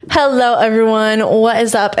Hello everyone, what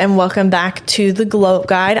is up and welcome back to the Glow Up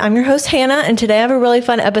Guide. I'm your host Hannah and today I have a really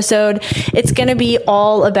fun episode. It's going to be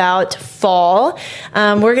all about fall.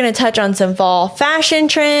 We're going to touch on some fall fashion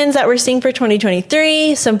trends that we're seeing for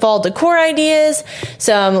 2023, some fall decor ideas,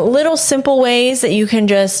 some little simple ways that you can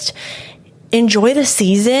just enjoy the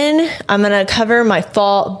season. I'm going to cover my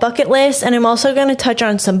fall bucket list, and I'm also going to touch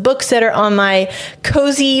on some books that are on my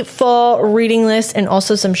cozy fall reading list, and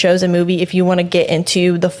also some shows and movie if you want to get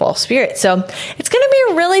into the fall spirit. So it's going to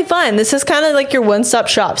be really fun. This is kind of like your one-stop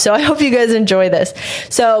shop. So I hope you guys enjoy this.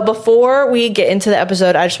 So before we get into the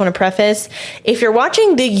episode, I just want to preface, if you're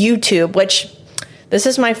watching the YouTube, which this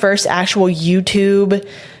is my first actual YouTube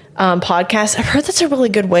podcast. I've heard that's a really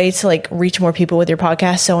good way to reach more people with your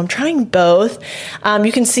podcast. So I'm trying both.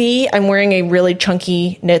 You can see I'm wearing a really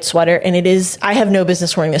chunky knit sweater, and I have no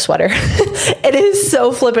business wearing this sweater. It is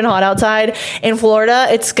so flippin' hot outside. In Florida,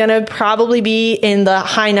 it's going to probably be in the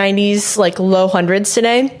high 90s, low hundreds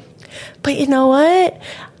today. But you know what?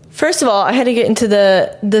 First of all, I had to get into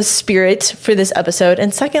the spirit for this episode.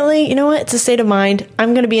 And secondly, you know what? It's a state of mind.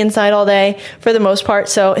 I'm going to be inside all day for the most part,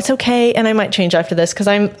 so it's okay. And I might change after this because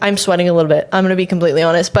I'm sweating a little bit. I'm going to be completely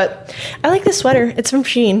honest. But I like this sweater. It's from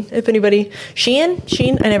Shein. If anybody...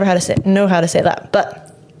 Shein? I never know how to say that.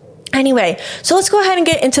 But anyway, so let's go ahead and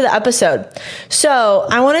get into the episode. So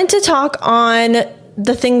I wanted to talk on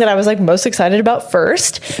the thing that I was most excited about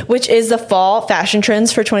first, which is the fall fashion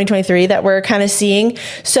trends for 2023 that we're kind of seeing.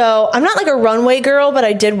 So I'm not a runway girl, but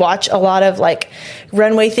I did watch a lot of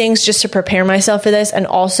runway things just to prepare myself for this. And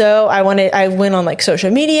also I went on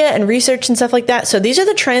social media and research and stuff like that. So these are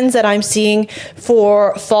the trends that I'm seeing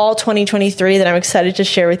for fall 2023 that I'm excited to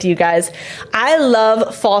share with you guys. I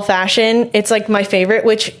love fall fashion. It's my favorite,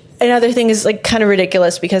 which another thing is kind of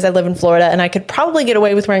ridiculous because I live in Florida and I could probably get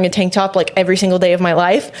away with wearing a tank top every single day of my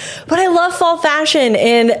life, but I love fall fashion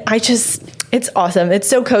and it's awesome. It's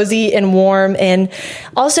so cozy and warm, and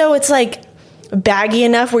also it's baggy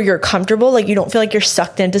enough where you're comfortable. You don't feel you're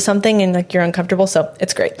sucked into something and you're uncomfortable. So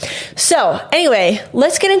it's great. So anyway,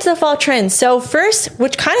 let's get into the fall trends. So first,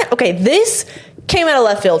 this came out of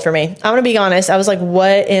left field for me. I'm going to be honest. I was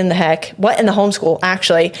what in the heck? What in the homeschool,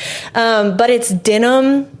 actually? But it's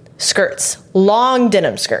denim skirts, long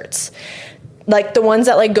denim skirts, the ones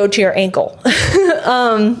that go to your ankle.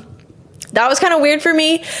 That was kind of weird for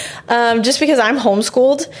me, just because I'm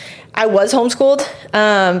homeschooled. I was homeschooled,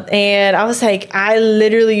 and I was I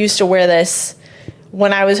literally used to wear this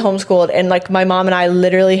when I was homeschooled, and my mom and I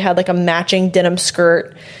literally had a matching denim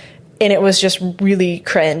skirt, and it was just really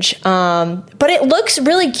cringe. But it looks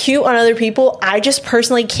really cute on other people. I just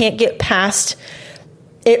personally can't get past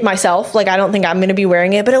it myself. I don't think I'm going to be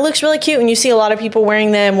wearing it, but it looks really cute. And you see a lot of people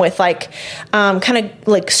wearing them with kind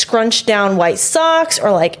of scrunched down white socks, or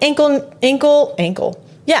ankle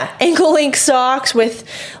length socks with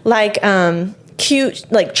cute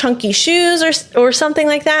chunky shoes or something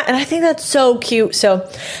like that. And I think that's so cute. So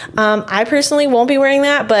I personally won't be wearing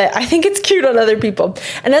that, but I think it's cute on other people.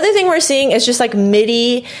 Another thing we're seeing is just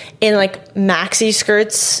midi in maxi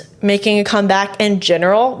skirts making a comeback in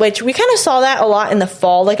general, which we kind of saw that a lot in the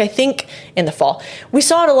fall. I think in the fall we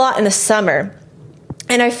saw it a lot in the summer,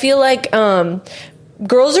 and I feel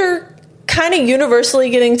girls are kind of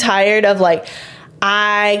universally getting tired of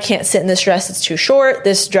I can't sit in this dress. It's too short.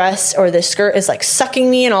 This dress or this skirt is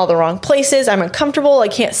sucking me in all the wrong places. I'm uncomfortable. I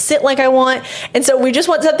can't sit like I want. And so we just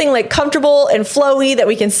want something comfortable and flowy that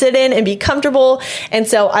we can sit in and be comfortable. And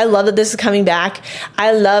so I love that this is coming back.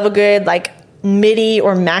 I love a good midi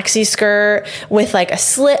or maxi skirt with a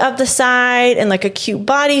slit up the side and a cute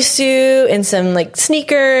bodysuit and some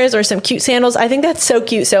sneakers or some cute sandals. I think that's so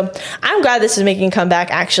cute. So I'm glad this is making a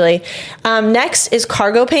comeback, actually. Next is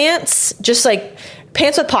cargo pants, just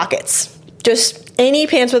pants with pockets, just any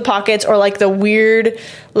pants with pockets, or the weird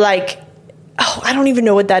I don't even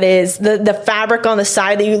know what that is. The fabric on the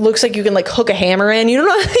side that looks like you can hook a hammer in. You know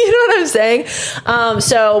what I'm saying?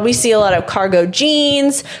 So we see a lot of cargo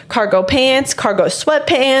jeans, cargo pants, cargo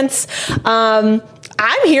sweatpants.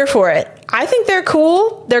 I'm here for it. I think they're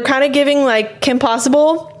cool. They're kind of giving Kim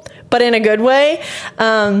Possible, but in a good way.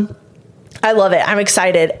 I love it. I'm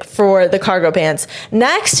excited for the cargo pants.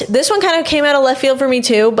 Next, this one kind of came out of left field for me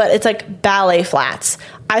too, but it's ballet flats.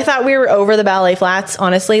 I thought we were over the ballet flats,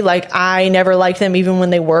 honestly. I never liked them even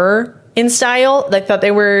when they were in style. Thought they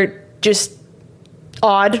were just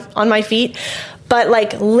odd on my feet. But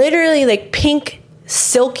literally pink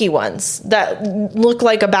silky ones that look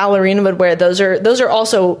like a ballerina would wear, those are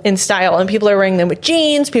also in style, and people are wearing them with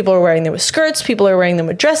jeans, people are wearing them with skirts, people are wearing them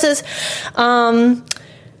with dresses.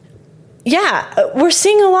 yeah, we're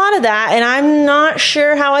seeing a lot of that, and I'm not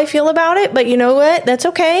sure how I feel about it, but you know what? That's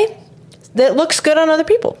okay. That looks good on other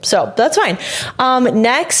people, so that's fine.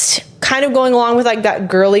 Next, kind of going along with like that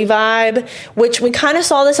girly vibe, which we kind of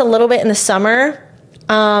saw this a little bit in the summer,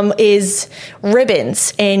 is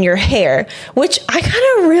ribbons in your hair, which I kind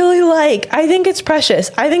of really like. I think it's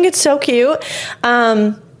precious. I think it's so cute.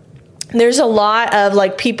 There's a lot of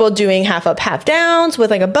like people doing half up, half downs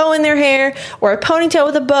with like a bow in their hair, or a ponytail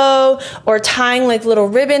with a bow, or tying like little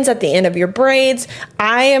ribbons at the end of your braids.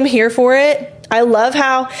 I am here for it. I love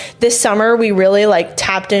how this summer we really like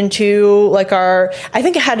tapped into like I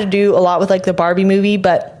think it had to do a lot with like the Barbie movie,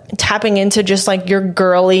 but tapping into just like your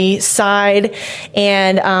girly side.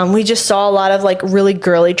 And we just saw a lot of like really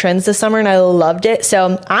girly trends this summer, and I loved it.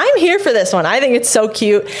 So I'm here for this one. I think it's so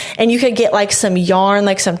cute. And you could get like some yarn,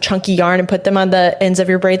 like some chunky yarn, and put them on the ends of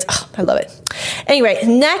your braids. Oh, I love it. Anyway,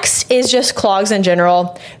 next is just clogs in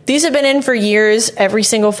general. These have been in for years, every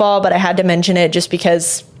single fall, but I had to mention it just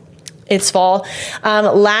because it's fall.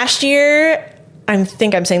 Last year, I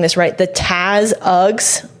think I'm saying this right, the Taz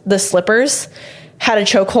Uggs, the slippers, had a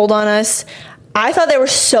chokehold on us. I thought they were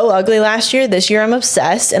so ugly last year. This year I'm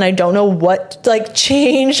obsessed, and I don't know what like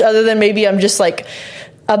changed other than maybe I'm just like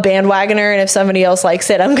a bandwagoner, and if somebody else likes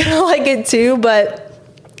it, I'm gonna like it too. But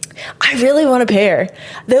I really want a pair.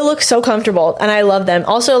 They look so comfortable, and I love them.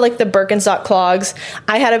 Also, like the Birkenstock clogs.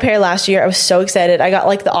 I had a pair last year. I was so excited. I got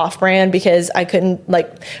like the off-brand because I couldn't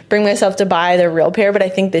like bring myself to buy the real pair, but I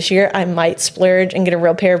think this year I might splurge and get a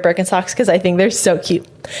real pair of Birkenstocks because I think they're so cute.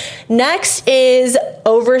 Next is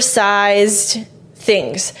oversized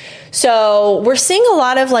things. So we're seeing a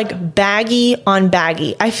lot of like baggy on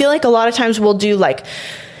baggy. I feel like a lot of times we'll do like,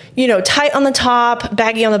 you know, tight on the top,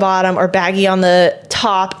 baggy on the bottom, or baggy on the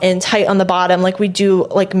top and tight on the bottom. Like we do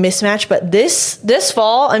like mismatch. But this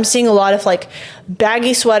fall, I'm seeing a lot of like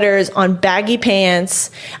baggy sweaters on baggy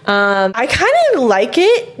pants. I kind of like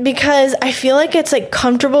it because I feel like it's like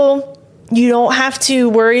comfortable. You don't have to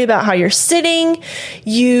worry about how you're sitting.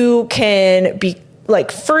 You can be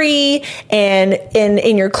like free, and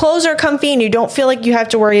your clothes are comfy, and you don't feel like you have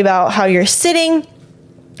to worry about how you're sitting.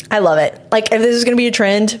 I love it. Like if this is going to be a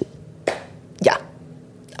trend, yeah,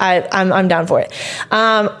 I'm down for it.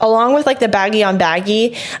 Along with like the baggy on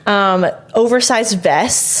baggy, oversized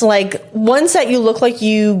vests, like ones that you look like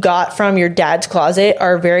you got from your dad's closet,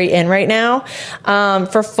 are very in right now,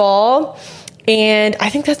 for fall. And I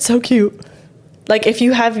think that's so cute. Like if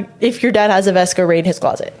your dad has a vest, go raid his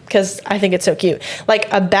closet, because I think it's so cute.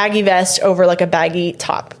 Like a baggy vest over like a baggy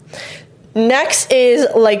top. Next is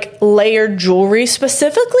like layered jewelry,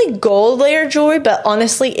 specifically gold layered jewelry, but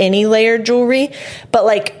honestly any layered jewelry, but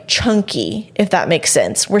like chunky, if that makes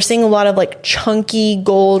sense. We're seeing a lot of like chunky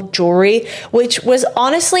gold jewelry, which was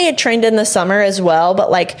honestly a trend in the summer as well.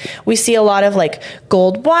 But like we see a lot of like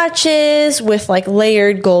gold watches with like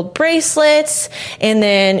layered gold bracelets, and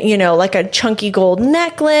then, you know, like a chunky gold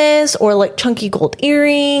necklace or like chunky gold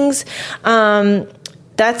earrings.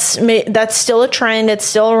 That's still a trend. It's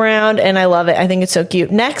still around, and I love it. I think it's so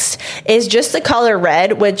cute. Next is just the color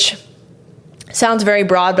red, which sounds very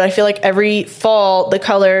broad, but I feel like every fall the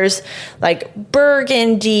colors like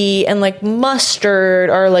burgundy and like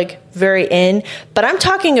mustard are like very in. But I'm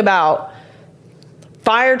talking about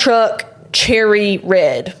fire truck cherry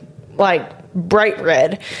red, like bright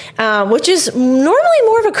red, which is normally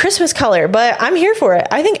more of a Christmas color, but I'm here for it.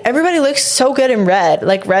 I think everybody looks so good in red.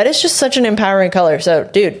 Like red is just such an empowering color. So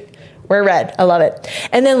dude, wear red. I love it.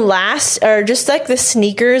 And then last are just like the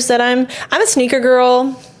sneakers that I'm a sneaker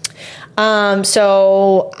girl.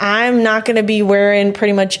 So I'm not going to be wearing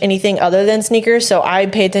pretty much anything other than sneakers. So I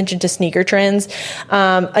pay attention to sneaker trends.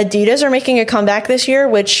 Adidas are making a comeback this year,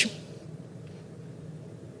 which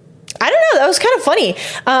I don't know. That was kind of funny.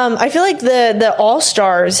 I feel like the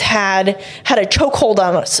All-Stars had a chokehold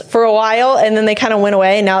on us for a while, and then they kind of went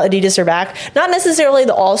away, and now Adidas are back. Not necessarily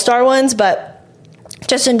the All-Star ones, but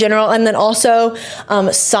just in general. And then also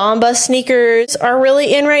Samba sneakers are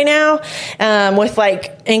really in right now, with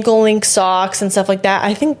like ankle length socks and stuff like that.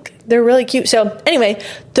 I think they're really cute. So anyway,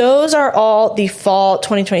 those are all the fall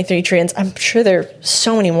 2023 trends. I'm sure there are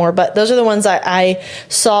so many more, but those are the ones that I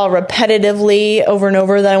saw repetitively over and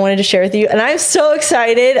over that I wanted to share with you. And I'm so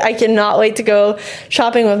excited. I cannot wait to go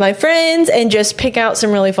shopping with my friends and just pick out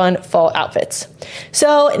some really fun fall outfits.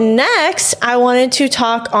 So next, I wanted to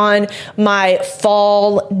talk on my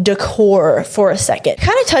fall decor for a second.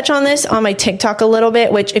 Kind of touch on this on my TikTok a little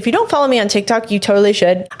bit, which if you don't follow me on TikTok, you totally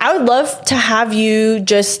should. I would love to have you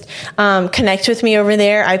just connect with me over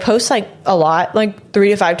there. I post like a lot, like 3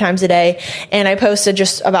 to 5 times a day. And I posted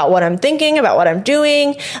just about what I'm thinking, about what I'm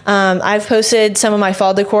doing. I've posted some of my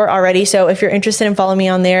fall decor already. So if you're interested in following me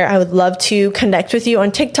on there, I would love to connect with you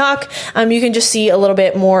on TikTok. You can just see a little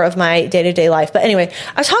bit more of my day-to-day life. But anyway,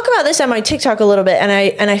 I talk about this on my TikTok a little bit,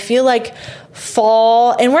 and I feel like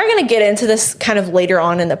fall, and we're going to get into this kind of later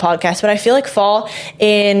on in the podcast, but I feel like fall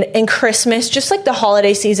and Christmas, just like the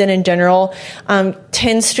holiday season in general,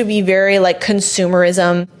 tends to be very like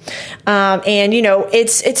consumerism. And you know,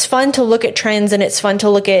 it's fun to look at trends, and it's fun to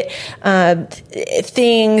look at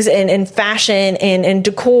things and fashion and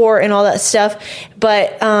decor and all that stuff.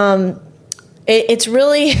 But it's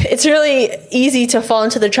really easy to fall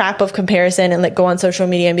into the trap of comparison and like go on social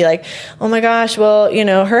media and be like, oh my gosh, well, you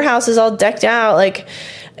know, her house is all decked out, like,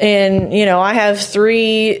 and you know, I have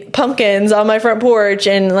 3 pumpkins on my front porch,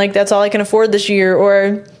 and like that's all I can afford this year.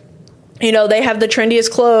 Or, you know, they have the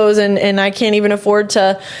trendiest clothes and I can't even afford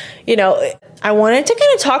to, you know. I wanted to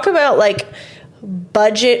kind of talk about like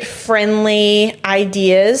budget friendly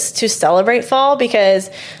ideas to celebrate fall, because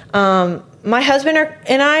my husband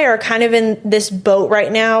and I are kind of in this boat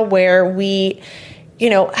right now where we, you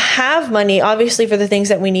know, have money obviously for the things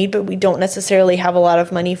that we need, but we don't necessarily have a lot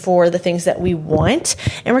of money for the things that we want.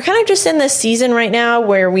 And we're kind of just in this season right now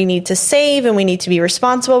where we need to save and we need to be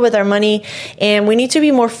responsible with our money, and we need to be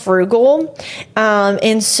more frugal.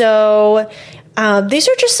 And so these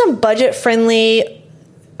are just some budget friendly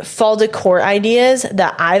fall decor ideas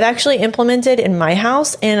that I've actually implemented in my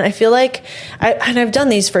house. And I feel like I've done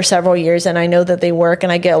these for several years, and I know that they work,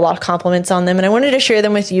 and I get a lot of compliments on them. And I wanted to share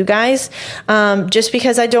them with you guys, just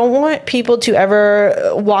because I don't want people to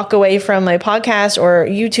ever walk away from my podcast or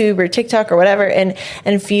YouTube or TikTok or whatever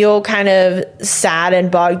and feel kind of sad and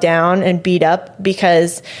bogged down and beat up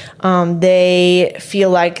because they feel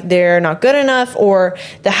like they're not good enough, or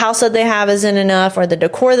the house that they have isn't enough, or the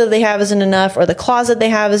decor that they have isn't enough, or the closet they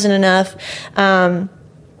have isn't enough. And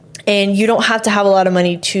you don't have to have a lot of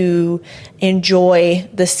money to enjoy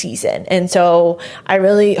the season. And so I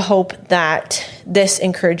really hope that this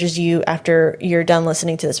encourages you after you're done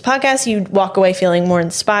listening to this podcast. You walk away feeling more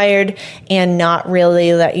inspired and not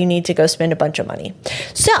really that you need to go spend a bunch of money.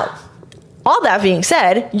 So all that being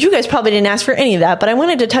said, you guys probably didn't ask for any of that, but I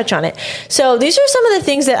wanted to touch on it. So these are some of the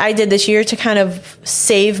things that I did this year to kind of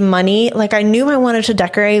save money. Like, I knew I wanted to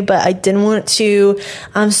decorate, but I didn't want to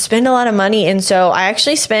spend a lot of money. And so I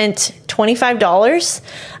actually spent $25,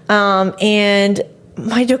 and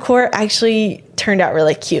my decor actually turned out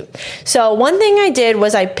really cute. So one thing I did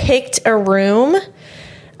was I picked a room.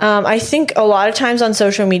 I think a lot of times on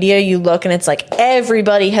social media, you look and it's like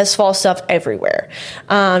everybody has fall stuff everywhere.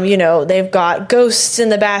 You know, they've got ghosts in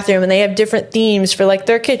the bathroom, and they have different themes for like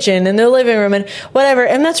their kitchen and their living room and whatever.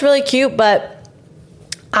 And that's really cute. But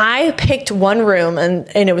I picked one room, and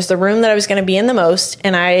it was the room that I was going to be in the most.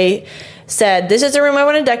 And I said, this is the room I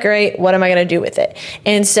want to decorate. What am I going to do with it?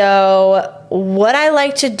 And so what I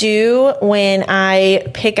like to do when I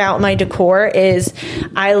pick out my decor is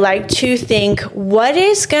I like to think, what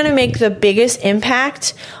is going to make the biggest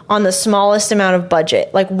impact on the smallest amount of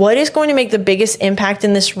budget? Like, what is going to make the biggest impact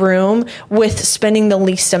in this room with spending the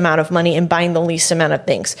least amount of money and buying the least amount of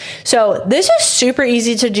things? So this is super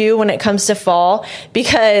easy to do when it comes to fall,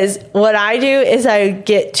 because what I do is I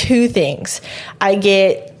get 2 things. I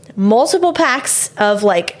get multiple packs of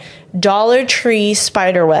like Dollar Tree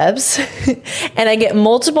spider webs and I get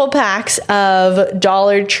multiple packs of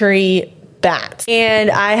Dollar Tree bats.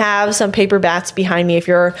 And I have some paper bats behind me if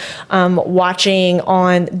you're watching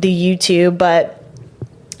on the YouTube, but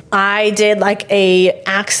I did like a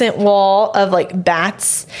accent wall of like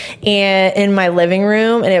bats in my living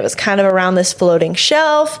room, and it was kind of around this floating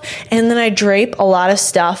shelf. And then I drape a lot of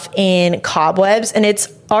stuff in cobwebs, and it's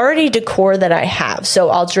already decor that I have. So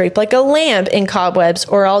I'll drape like a lamp in cobwebs,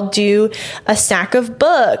 or I'll do a stack of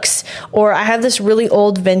books, or I have this really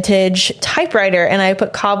old vintage typewriter and I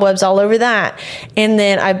put cobwebs all over that. And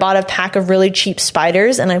then I bought a pack of really cheap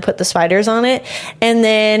spiders and I put the spiders on it. And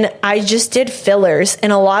then I just did fillers,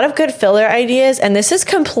 and a lot of good filler ideas. And this is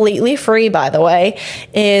completely free, by the way,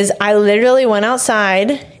 is I literally went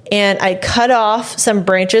outside and I cut off some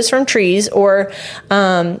branches from trees, or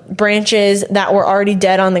branches that were already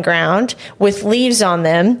dead on the ground with leaves on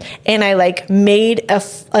them. And I like made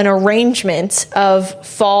an arrangement of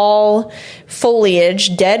fall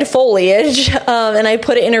foliage, dead foliage, and I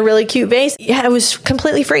put it in a really cute vase. Yeah, it was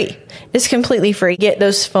completely free. is completely free. Get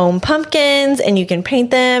those foam pumpkins and you can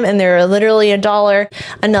paint them, and they're literally $1.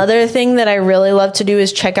 Another thing that I really love to do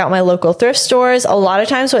is check out my local thrift stores. A lot of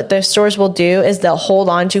times what thrift stores will do is they'll hold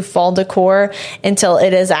on to fall decor until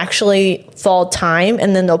it is actually fall time,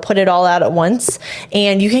 and then they'll put it all out at once,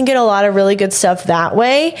 and you can get a lot of really good stuff that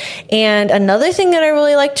way. And another thing that I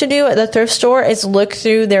really like to do at the thrift store is look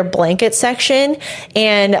through their blanket section,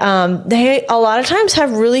 and they a lot of times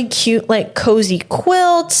have really cute like cozy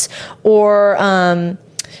quilts or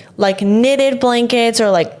like knitted blankets or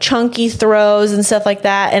like chunky throws and stuff like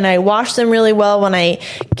that, and I wash them really well when I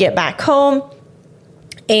get back home.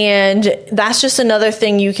 And that's just another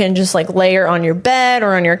thing you can just like layer on your bed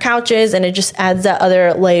or on your couches, and it just adds that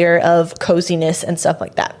other layer of coziness and stuff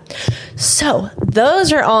like that. So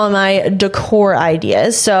those are all my decor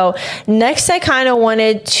ideas. So next I kind of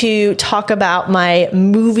wanted to talk about my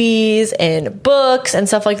movies and books and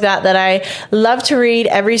stuff like that I love to read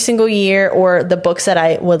every single year, or the books that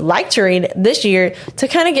I would like to read this year to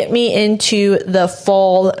kind of get me into the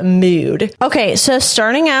fall mood. Okay, so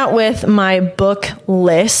starting out with my book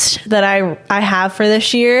list that I have for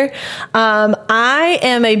this year. I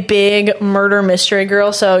am a big murder mystery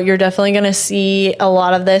girl, so you're definitely going to see a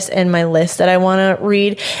lot of this in my list that I want to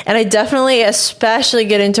read. And I definitely especially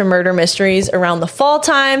get into murder mysteries around the fall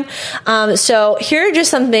time. So here are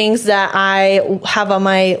just some things that I have on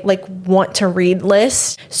my like want to read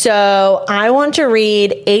list. So I want to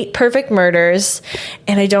read 8 Perfect Murders,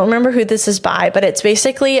 and I don't remember who this is by, but it's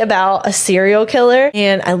basically about a serial killer,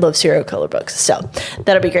 and I love serial killer books, so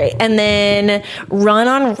that'll be great. And then Run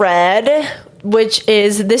on Red, this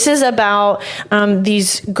is about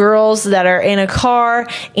these girls that are in a car,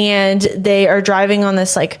 and they are driving on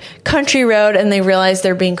this like country road, and they realize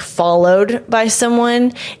they're being followed by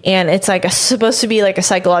someone, and it's like supposed to be like a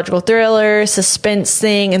psychological thriller suspense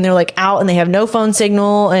thing, and they're like out and they have no phone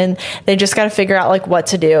signal, and they just got to figure out like what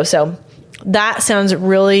to do. So that sounds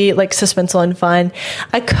really like suspenseful and fun.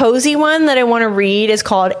 A cozy one that I want to read is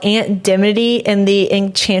called Aunt Dimity and the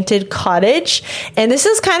Enchanted Cottage. And this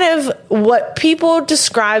is kind of what people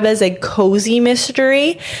describe as a cozy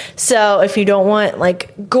mystery. So if you don't want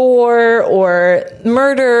like gore or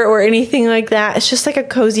murder or anything like that, it's just like a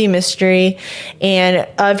cozy mystery. And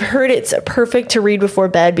I've heard it's perfect to read before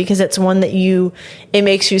bed because it's one that it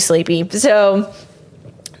makes you sleepy. So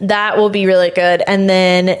that will be really good. And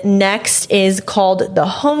then next is called The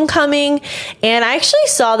Homecoming. And I actually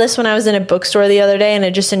saw this when I was in a bookstore the other day, and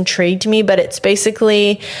it just intrigued me. But it's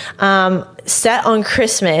basically set on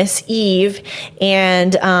Christmas Eve,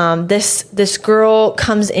 and this girl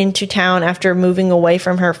comes into town after moving away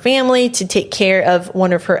from her family to take care of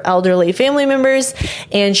one of her elderly family members,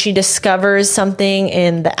 and she discovers something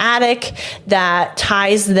in the attic that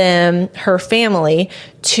ties her family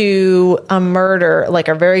to a murder, like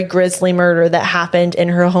a very grisly murder that happened in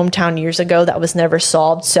her hometown years ago that was never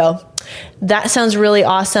solved. So that sounds really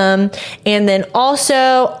awesome. And then also,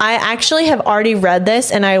 I actually have already read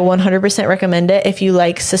this, and I 100% recommend it if you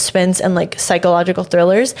like suspense and like psychological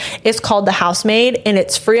thrillers. It's called The Housemaid, and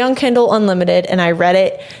it's free on Kindle Unlimited, and I read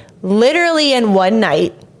it literally in one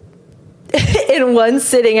night. In one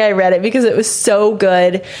sitting, I read it because it was so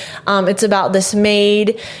good. It's about this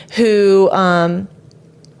maid who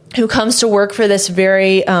comes to work for this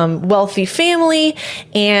very wealthy family,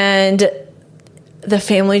 and the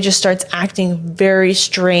family just starts acting very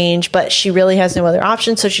strange, but she really has no other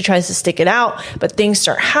option, so she tries to stick it out, but things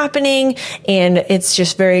start happening, and it's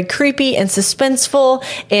just very creepy and suspenseful,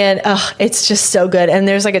 and it's just so good. And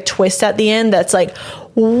there's like a twist at the end that's like,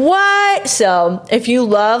 what? So if you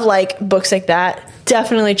love like books like that,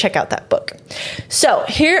 definitely check out that book. So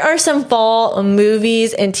here are some fall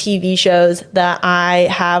movies and TV shows that I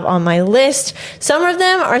have on my list. Some of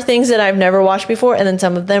them are things that I've never watched before, and then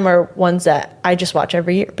some of them are ones that I just watch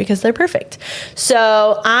every year because they're perfect.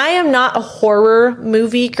 So I am not a horror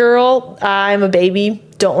movie girl. I'm a baby.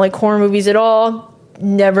 Don't like horror movies at all.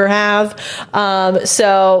 Never have.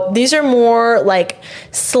 So these are more like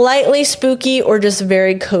slightly spooky or just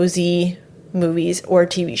very cozy movies or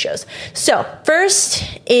TV shows. So first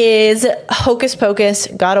is Hocus Pocus.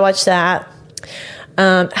 Gotta watch that.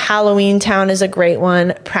 Halloween Town is a great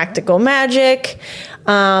one. Practical Magic.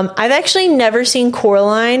 I've actually never seen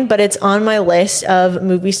Coraline, but it's on my list of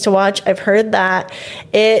movies to watch. I've heard that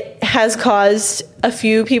it has caused a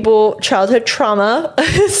few people childhood trauma.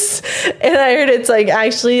 And I heard it's like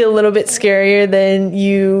actually a little bit scarier than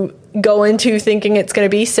you go into thinking it's going to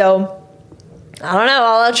be. So I don't know.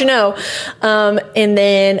 I'll let you know. And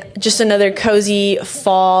then just another cozy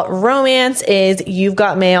fall romance is You've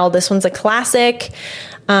Got Mail. This one's a classic.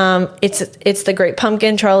 It's The Great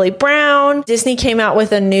Pumpkin, Charlie Brown. Disney came out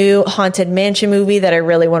with a new Haunted Mansion movie that I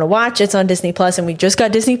really want to watch. It's on Disney Plus, and we just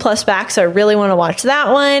got Disney Plus back, so I really want to watch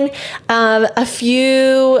that one. A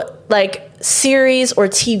few series or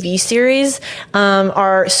TV series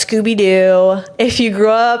are Scooby-Doo. If you grew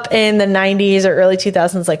up in the 90s or early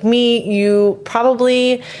 2000s like me, you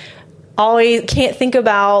probably always can't think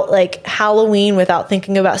about Halloween without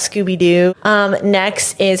thinking about Scooby-Doo.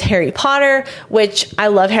 Next is Harry Potter, which I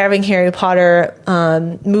love having Harry Potter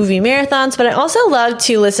movie marathons, but I also love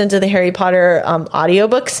to listen to the Harry Potter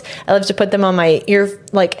audiobooks. I love to put them on my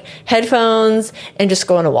headphones and just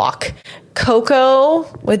go on a walk. Coco,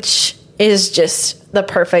 which is just the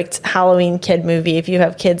perfect Halloween kid movie if you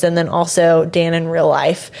have kids, and then also Dan in Real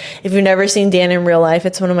Life. If you've never seen Dan in Real Life,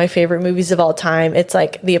 it's one of my favorite movies of all time. It's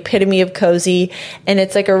the epitome of cozy, and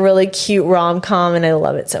it's a really cute rom-com, and I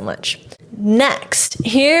love it so much. Next,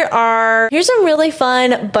 here's some really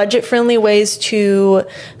fun budget-friendly ways to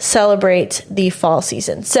celebrate the fall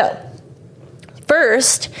season. So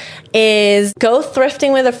first is go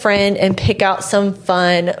thrifting with a friend and pick out some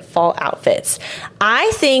fun fall outfits.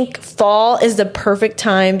 I think fall is the perfect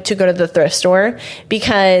time to go to the thrift store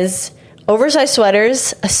because oversized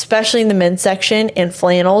sweaters, especially in the men's section, and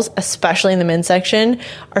flannels, especially in the men's section,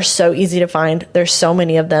 are so easy to find. There's so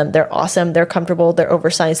many of them. They're awesome. They're comfortable. They're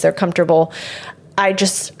oversized. They're comfortable.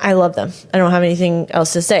 I love them. I don't have anything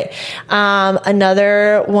else to say.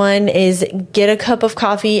 Another one is get a cup of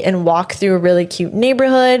coffee and walk through a really cute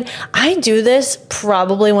neighborhood. I do this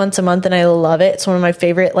probably once a month and I love it. It's one of my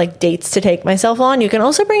favorite dates to take myself on. You can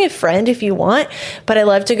also bring a friend if you want, but I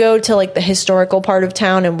love to go to the historical part of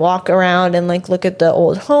town and walk around and look at the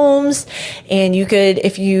old homes. And you could,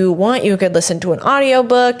 if you want, you could listen to an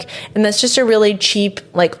audiobook, and that's just a really cheap,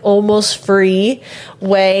 almost free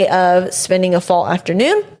way of spending a fall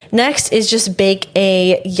afternoon. Next is just bake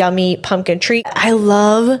a yummy pumpkin treat. I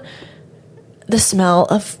love the smell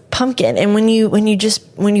of pumpkin, and when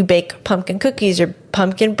you bake pumpkin cookies or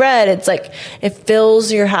pumpkin bread, it's it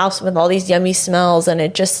fills your house with all these yummy smells, and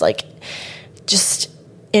it just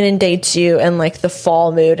inundates you in the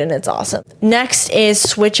fall mood, and it's awesome. Next is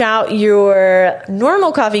switch out your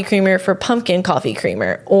normal coffee creamer for pumpkin coffee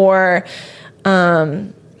creamer, or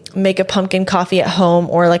make a pumpkin coffee at home,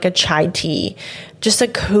 or a chai tea. Just a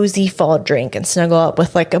cozy fall drink, and snuggle up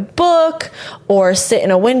with a book, or sit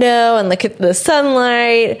in a window and look at the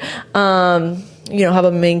sunlight. Have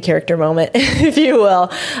a main character moment, if you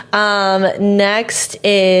will. Next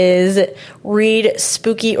is read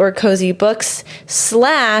spooky or cozy books /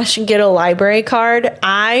 get a library card.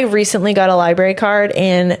 I recently got a library card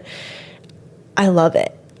and I love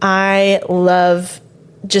it. I love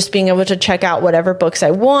just being able to check out whatever books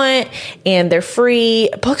I want, and they're free.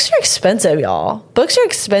 Books are expensive, y'all. Books are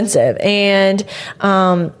expensive. And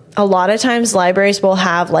a lot of times libraries will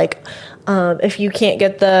have if you can't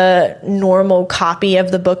get the normal copy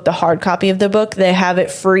of the book, the hard copy of the book, they have it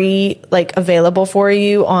free, available for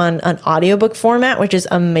you on an audiobook format, which is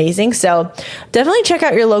amazing. So definitely check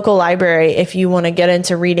out your local library if you want to get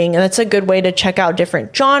into reading. And that's a good way to check out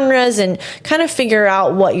different genres and kind of figure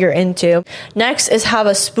out what you're into. Next is have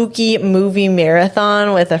a spooky movie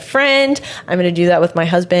marathon with a friend. I'm going to do that with my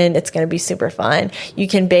husband. It's going to be super fun. You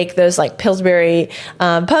can bake those Pillsbury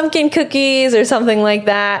pumpkin cookies or something like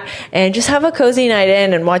that, and just have a cozy night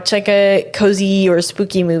in and watch a cozy or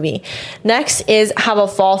spooky movie. Next is have a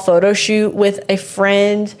fall photo shoot with a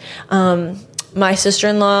friend. My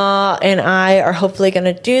sister-in-law and I are hopefully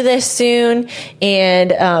going to do this soon,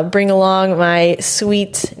 and bring along my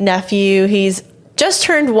sweet nephew. He's just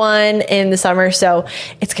turned 1 in the summer, so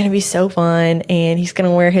it's going to be so fun, and he's going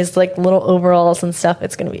to wear his little overalls and stuff.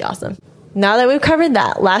 It's going to be awesome. Now that we've covered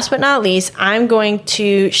that, last but not least, I'm going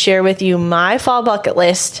to share with you my fall bucket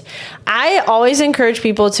list. I always encourage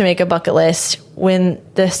people to make a bucket list when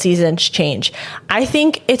the seasons change. I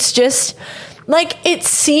think it's just it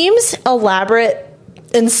seems elaborate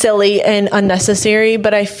and silly and unnecessary,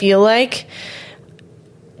 but I feel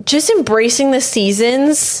just embracing the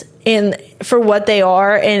seasons for what they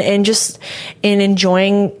are, and just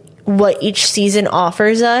enjoying what each season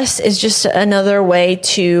offers us is just another way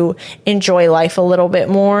to enjoy life a little bit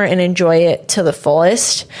more and enjoy it to the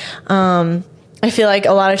fullest. I feel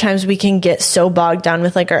a lot of times we can get so bogged down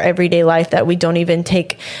with our everyday life that we don't even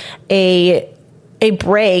take a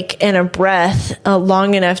break and a breath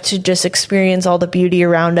long enough to just experience all the beauty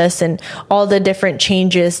around us and all the different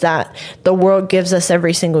changes that the world gives us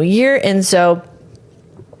every single year. And so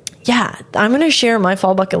yeah, I'm going to share my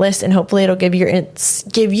fall bucket list, and hopefully it'll give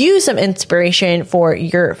you some inspiration for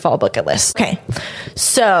your fall bucket list. Okay,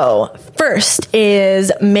 so first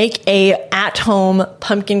is make a at-home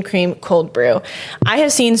pumpkin cream cold brew. I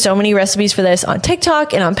have seen so many recipes for this on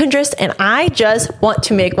TikTok and on Pinterest, and I just want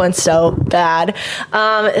to make one so bad.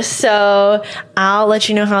 So I'll let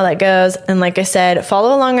you know how that goes. And like I said,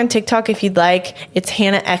 follow along on TikTok if you'd like. It's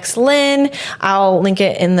Hannah X Lynn. I'll link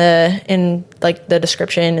it in the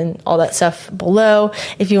description and all that stuff below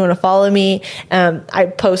if you want to follow me.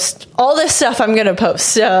 I post all this stuff I'm going to post.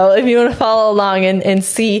 So if you want to follow along and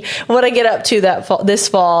see what I get up to this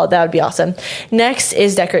fall, that would be awesome. Next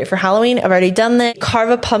is decorate for Halloween. I've already done that. Carve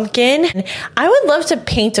a pumpkin. I would love to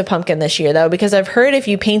paint a pumpkin this year though, because I've heard if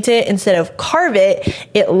you paint it instead of carve it,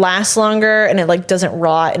 it lasts longer and it like doesn't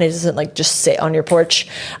rot and it doesn't like just sit on your porch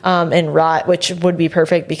and rot, which would be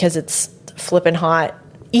perfect because it's flipping hot.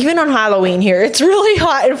 Even on Halloween here, it's really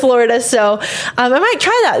hot in Florida. So I might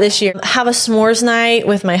try that this year. Have a s'mores night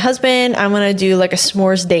with my husband. I'm going to do like a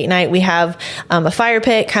s'mores date night. We have a fire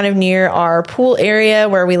pit kind of near our pool area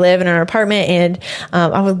where we live in our apartment. And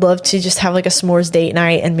I would love to just have like a s'mores date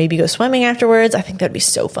night and maybe go swimming afterwards. I think that'd be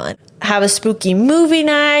so fun. Have a spooky movie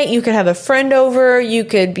night. You could have a friend over. You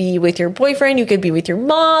could be with your boyfriend. You could be with your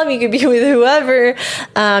mom. You could be with whoever.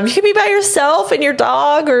 You could be by yourself and your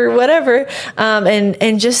dog or whatever.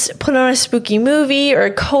 And just put on a spooky movie or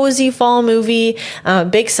a cozy fall movie.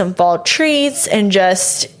 Bake some fall treats and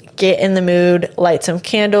just get in the mood. Light some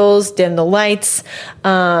candles. Dim the lights.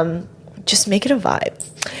 Just make it a vibe.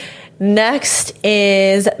 Next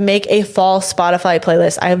is make a fall Spotify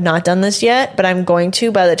playlist. I have not done this yet, but I'm going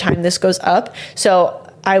to by the time this goes up.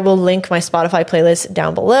 So I will link my Spotify playlist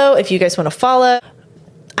down below if you guys want to follow.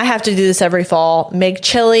 I have to do this every fall. Make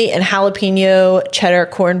chili and jalapeno cheddar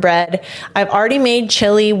cornbread. I've already made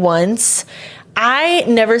chili once. I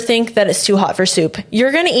never think that it's too hot for soup.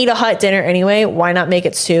 You're going to eat a hot dinner anyway. Why not make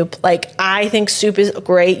it soup? Like, I think soup is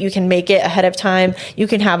great. You can make it ahead of time. You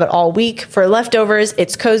can have it all week for leftovers.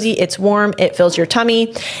 It's cozy. It's warm. It fills your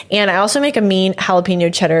tummy. And I also make a mean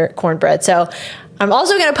jalapeno cheddar cornbread. So I'm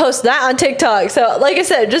also going to post that on TikTok. So like I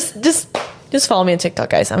said, just follow me on TikTok,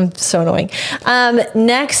 guys. I'm so annoying.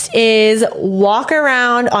 Next is walk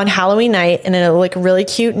around on Halloween night in a like really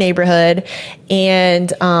cute neighborhood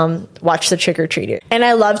and watch the trick-or-treater. And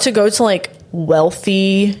I love to go to like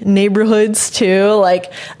wealthy neighborhoods too,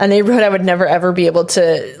 like a neighborhood I would never ever be able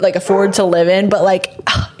to like afford to live in, but like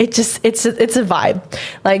it's a vibe.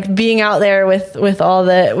 Like being out there with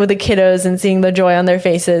the kiddos and seeing the joy on their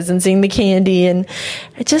faces and seeing the candy, and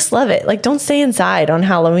I just love it. Like, don't stay inside on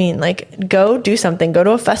Halloween. Like, go do something. Go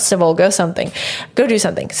to a festival. Go do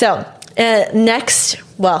something. So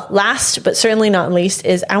last but certainly not least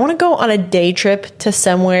is I want to go on a day trip to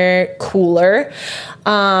somewhere cooler.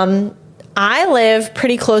 I live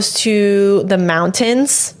pretty close to the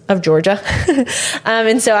mountains of Georgia.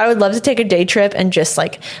 And so I would love to take a day trip and just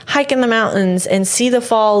like hike in the mountains and see the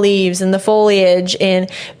fall leaves and the foliage and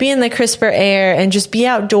be in the crisper air and just be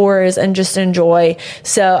outdoors and just enjoy.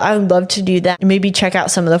 So I would love to do that. Maybe check out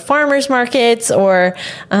some of the farmers markets or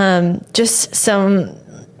just some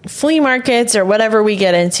flea markets or whatever we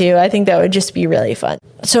get into. I think that would just be really fun.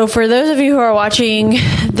 So for those of you who are watching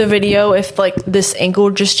the video, if like this angle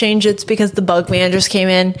just changed, it's because the bug man just came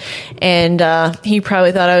in and he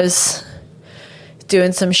probably thought I was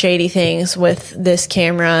doing some shady things with this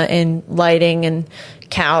camera and lighting and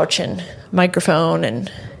couch and microphone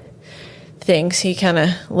and things. He kind of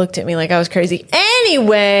looked at me like I was crazy.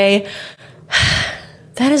 Anyway,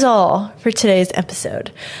 that is all for today's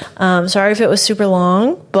episode. Sorry if it was super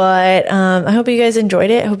long, but I hope you guys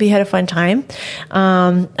enjoyed it. I hope you had a fun time.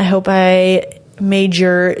 I hope I made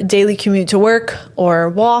your daily commute to work or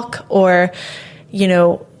walk or,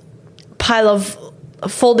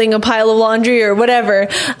 folding a pile of laundry or whatever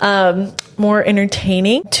more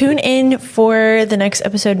entertaining. Tune in for the next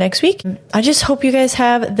episode next week. I just hope you guys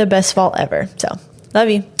have the best fall ever. So, love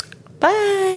you. Bye.